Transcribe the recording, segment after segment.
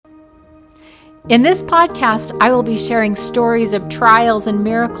In this podcast, I will be sharing stories of trials and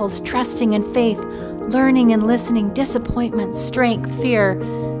miracles, trusting in faith, learning and listening, disappointment, strength, fear,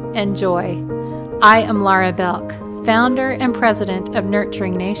 and joy. I am Laura Belk, founder and president of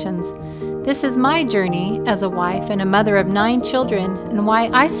Nurturing Nations. This is my journey as a wife and a mother of 9 children, and why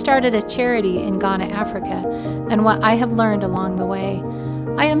I started a charity in Ghana, Africa, and what I have learned along the way.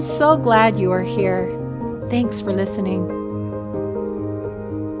 I am so glad you are here. Thanks for listening.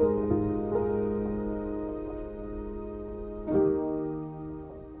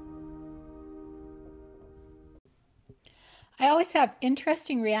 I always have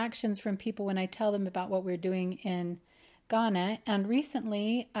interesting reactions from people when I tell them about what we're doing in Ghana. And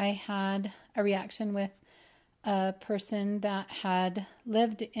recently I had a reaction with a person that had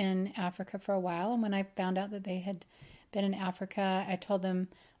lived in Africa for a while. And when I found out that they had been in Africa, I told them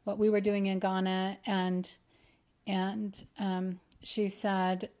what we were doing in Ghana. And she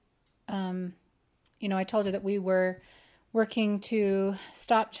said, I told her that we were working to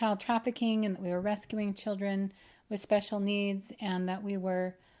stop child trafficking and that we were rescuing children with special needs, and that we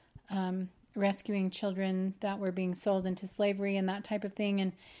were rescuing children that were being sold into slavery and that type of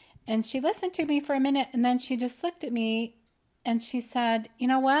thing. And she listened to me for a minute, and then she just looked at me and she said, "You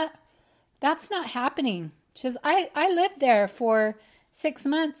know what? That's not happening." She says, I lived there for 6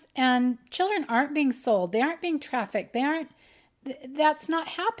 months and children aren't being sold. They aren't being trafficked. That's not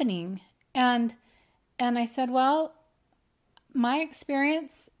happening. And I said, well, my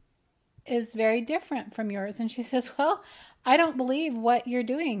experience is very different from yours. And she says, well, I don't believe what you're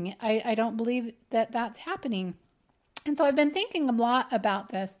doing. I don't believe that that's happening. And so I've been thinking a lot about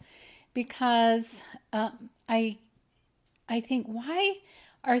this because I think, why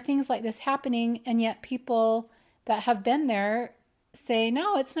are things like this happening? And yet people that have been there say,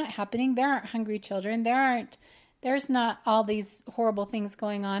 no, it's not happening. There aren't hungry children. There's not all these horrible things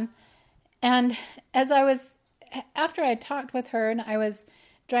going on. And after I talked with her and I was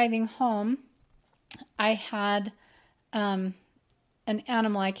driving home, I had an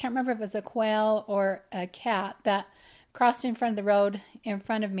animal. I can't remember if it was a quail or a cat that crossed in front of the road in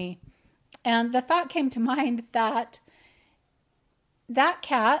front of me. And the thought came to mind that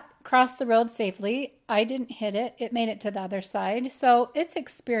cat crossed the road safely. I didn't hit it. It made it to the other side. So its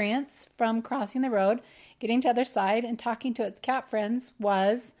experience from crossing the road, getting to the other side, and talking to its cat friends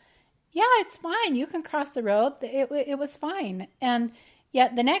was, yeah, it's fine. You can cross the road. It was fine. And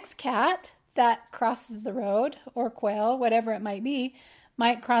yet the next cat that crosses the road, or quail, whatever it might be,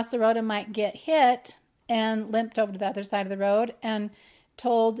 might cross the road and might get hit and limped over to the other side of the road and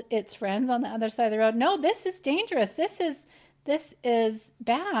told its friends on the other side of the road, no, this is dangerous. This is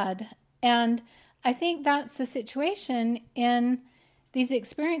bad. And I think that's the situation in these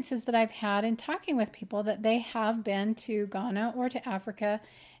experiences that I've had in talking with people, that they have been to Ghana or to Africa,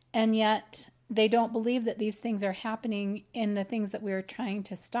 and yet they don't believe that these things are happening in the things that we are trying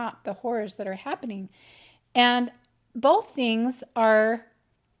to stop, the horrors that are happening. And both things are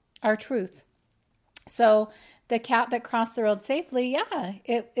truth. So the cat that crossed the road safely, yeah,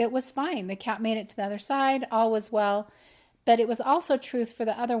 it was fine. The cat made it to the other side, all was well. But it was also truth for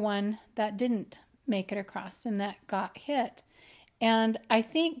the other one that didn't make it across and that got hit. And I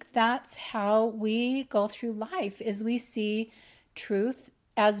think that's how we go through life, is we see truth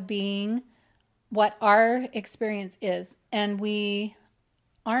as being what our experience is, and we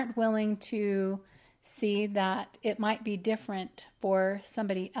aren't willing to see that it might be different for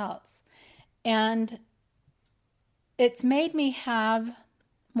somebody else. And it's made me have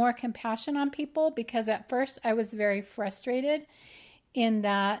more compassion on people, because at first I was very frustrated in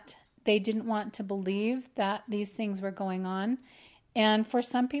that they didn't want to believe that these things were going on. And for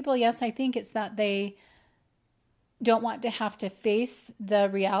some people, yes, I think it's that they don't want to have to face the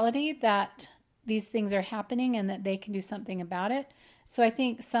reality that these things are happening and that they can do something about it. So I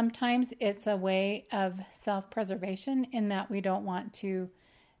think sometimes it's a way of self-preservation, in that we don't want to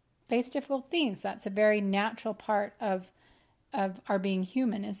face difficult things. That's a very natural part of our being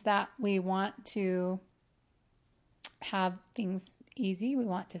human, is that we want to have things easy. We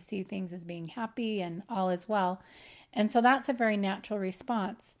want to see things as being happy and all is well. And so that's a very natural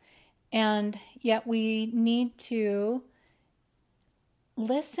response. And yet we need to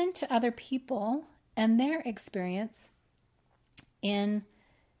listen to other people and their experience in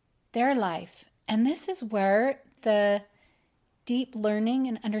their life. And this is where the deep learning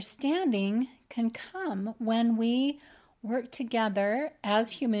and understanding can come, when we work together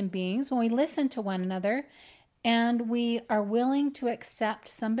as human beings, when we listen to one another and we are willing to accept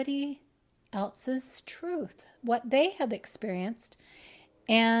somebody else's truth, what they have experienced,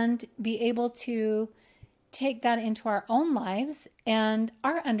 and be able to take that into our own lives and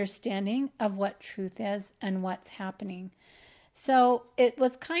our understanding of what truth is and what's happening. So it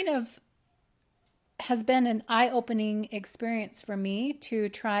was kind of has been an eye-opening experience for me to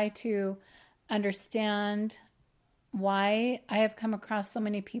try to understand why I have come across so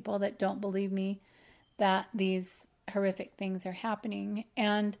many people that don't believe me that these horrific things are happening.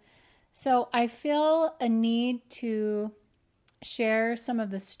 And so I feel a need to share some of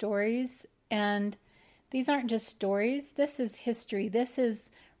the stories. And these aren't just stories, this is history, this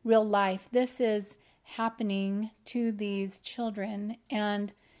is real life, this is happening to these children.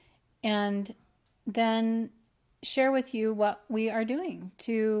 And then share with you what we are doing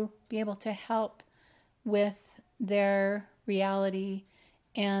to be able to help with their reality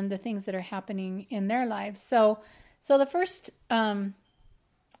and the things that are happening in their lives. So the first, I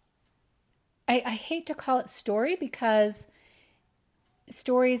hate to call it story because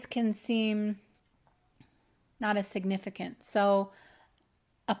stories can seem not as significant. So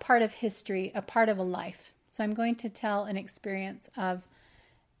a part of history, a part of a life. So I'm going to tell an experience of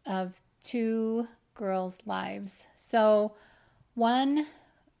two girls' lives. So one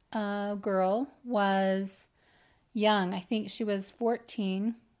girl was young. I think she was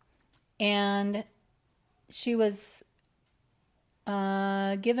 14, and she was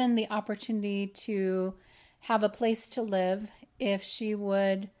given the opportunity to have a place to live if she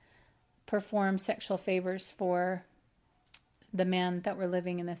would perform sexual favors for the men that were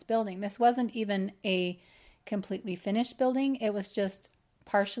living in this building. This wasn't even a completely finished building. It was just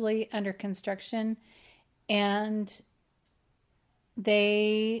partially under construction, and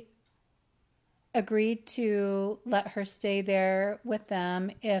they agreed to let her stay there with them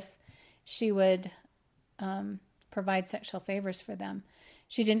if she would provide sexual favors for them.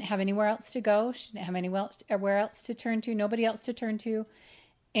 She didn't have anywhere else to go. She didn't have anywhere else to turn to, nobody else to turn to.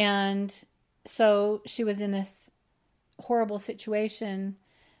 And so she was in this horrible situation,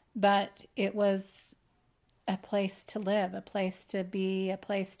 but it was a place to live, a place to be, a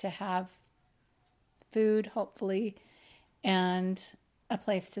place to have food, hopefully, and a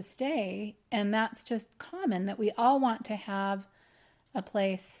place to stay. And that's just common, that we all want to have a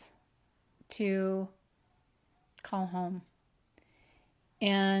place to call home.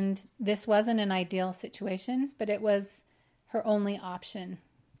 And this wasn't an ideal situation, but it was her only option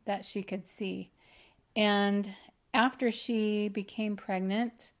that she could see. And after she became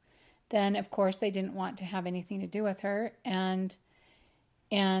pregnant, then of course they didn't want to have anything to do with her. And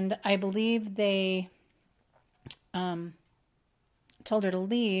I believe they told her to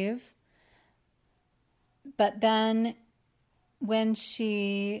leave. But then when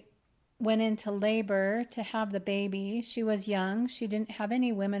she went into labor to have the baby, she was young. She didn't have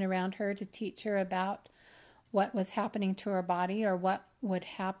any women around her to teach her about what was happening to her body or what would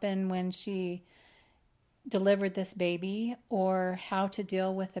happen when she delivered this baby, or how to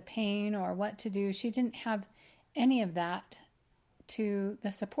deal with the pain or what to do. She didn't have any of that to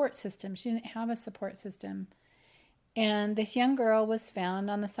the support system. She didn't have a support system. And this young girl was found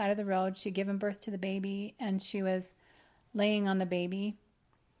on the side of the road. She'd given birth to the baby, and she was laying on the baby.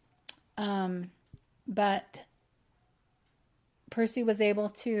 But Percy was able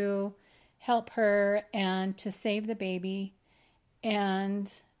to help her and to save the baby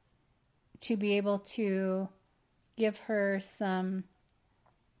and to be able to give her some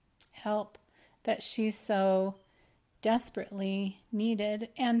help that she so desperately needed.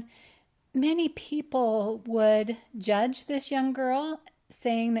 And many people would judge this young girl,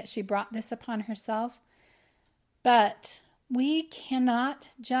 saying that she brought this upon herself. But we cannot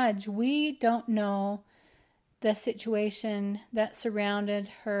judge. We don't know the situation that surrounded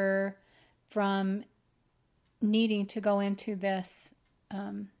her from needing to go into this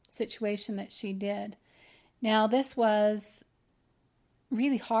situation that she did. Now, this was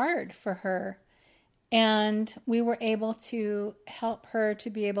really hard for her, and we were able to help her to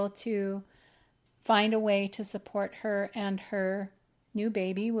be able to find a way to support her and her new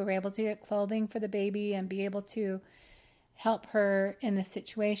baby. We were able to get clothing for the baby and be able to help her in the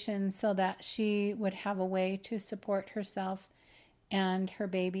situation so that she would have a way to support herself and her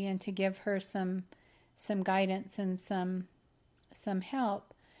baby, and to give her some guidance and some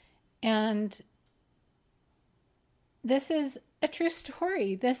help. And this is a true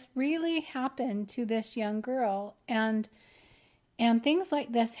story. This really happened to this young girl, and things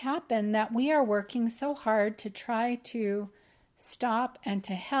like this happen that we are working so hard to try to stop and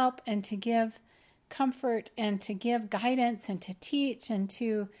to help and to give comfort and to give guidance and to teach and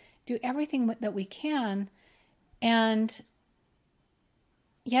to do everything that we can. And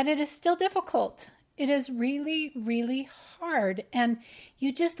yet it is still difficult. It is really, really hard. And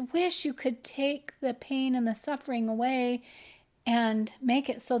you just wish you could take the pain and the suffering away and make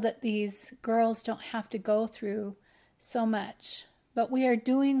it so that these girls don't have to go through so much. But we are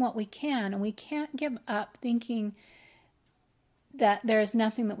doing what we can, and we can't give up thinking that there is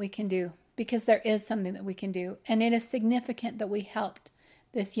nothing that we can do, because there is something that we can do. And it is significant that we helped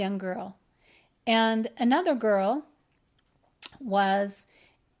this young girl. And another girl was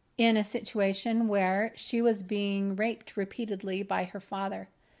in a situation where she was being raped repeatedly by her father.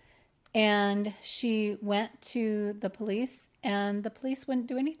 And she went to the police, and the police wouldn't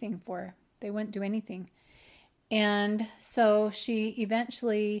do anything for her. They wouldn't do anything. And so she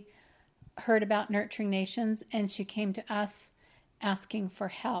eventually heard about Nurturing Nations, and she came to us asking for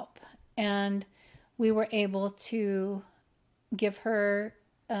help. And we were able to give her,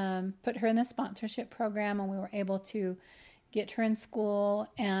 put her in the sponsorship program, and we were able to get her in school,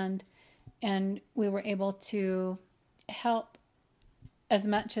 and we were able to help as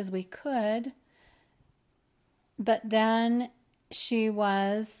much as we could. But then she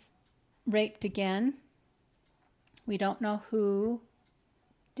was raped again. We don't know who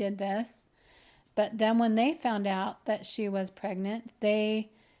did this, but then when they found out that she was pregnant, they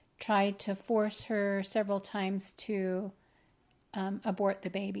tried to force her several times to abort the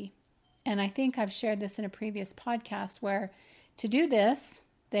baby. And I think I've shared this in a previous podcast, where to do this,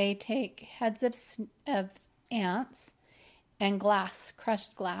 they take heads of ants and glass,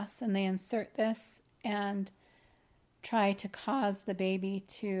 crushed glass, and they insert this and try to cause the baby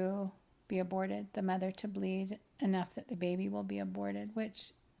to be aborted, the mother to bleed enough that the baby will be aborted,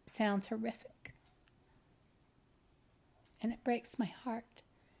 which sounds horrific. And it breaks my heart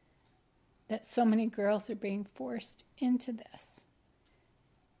that so many girls are being forced into this.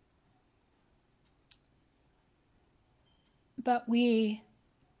 But when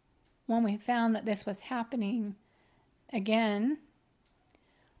we found that this was happening again,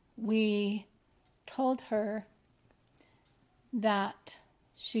 we told her that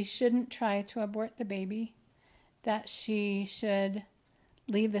she shouldn't try to abort the baby, that she should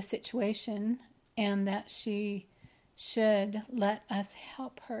leave the situation, and that she should let us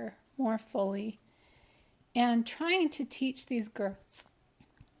help her more fully. And trying to teach these girls,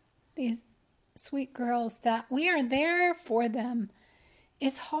 these sweet girls, that we are there for them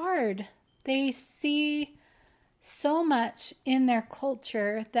is hard. They see so much in their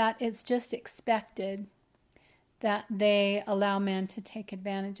culture that it's just expected that they allow men to take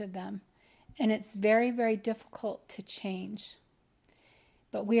advantage of them. And it's very, very difficult to change.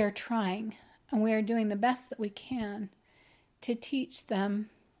 But we are trying, and we are doing the best that we can to teach them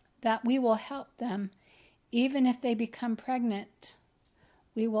that we will help them. Even if they become pregnant,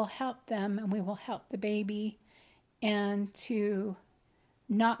 we will help them, and we will help the baby, and to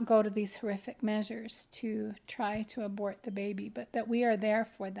not go to these horrific measures to try to abort the baby, but that we are there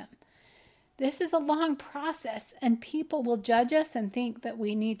for them. This is a long process, and people will judge us and think that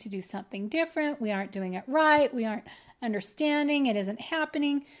we need to do something different. We aren't doing it right. We aren't understanding. It isn't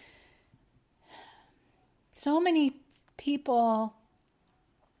happening. So many people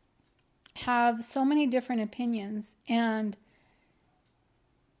have so many different opinions, and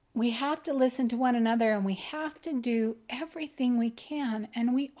we have to listen to one another, and we have to do everything we can.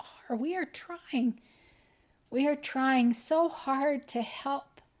 And we are trying. We are trying so hard to help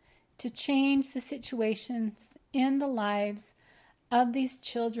to change the situations in the lives of these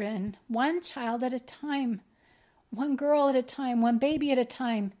children, one child at a time, one girl at a time, one baby at a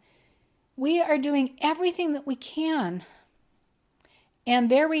time. We are doing everything that we can. And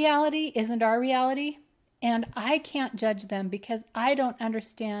their reality isn't our reality. And I can't judge them because I don't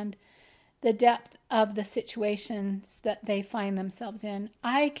understand the depth of the situations that they find themselves in.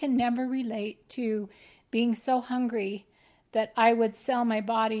 I can never relate to being so hungry that I would sell my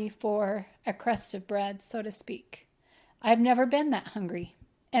body for a crust of bread, so to speak. I've never been that hungry,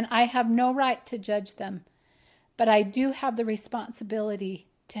 and I have no right to judge them. But I do have the responsibility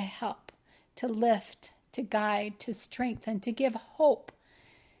to help, to lift, to guide, to strengthen, to give hope,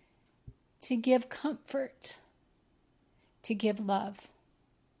 to give comfort, to give love.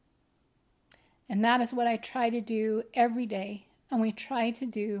 And that is what I try to do every day, and we try to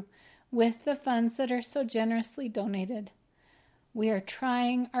do with the funds that are so generously donated. We are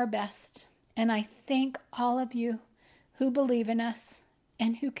trying our best, and I thank all of you who believe in us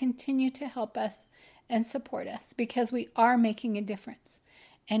and who continue to help us and support us, because we are making a difference,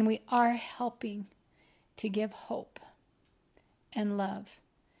 and we are helping to give hope and love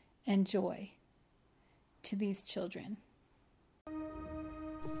and joy to these children.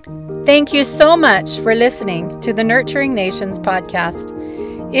 Thank you so much for listening to the Nurturing Nations podcast.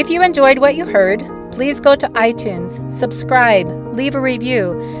 If you enjoyed what you heard, Please go to iTunes, subscribe, leave a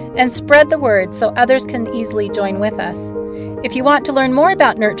review, and spread the word so others can easily join with us. If you want to learn more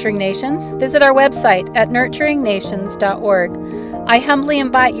about Nurturing Nations, visit our website at nurturingnations.org. I humbly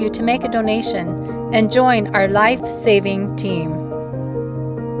invite you to make a donation and join our life-saving team.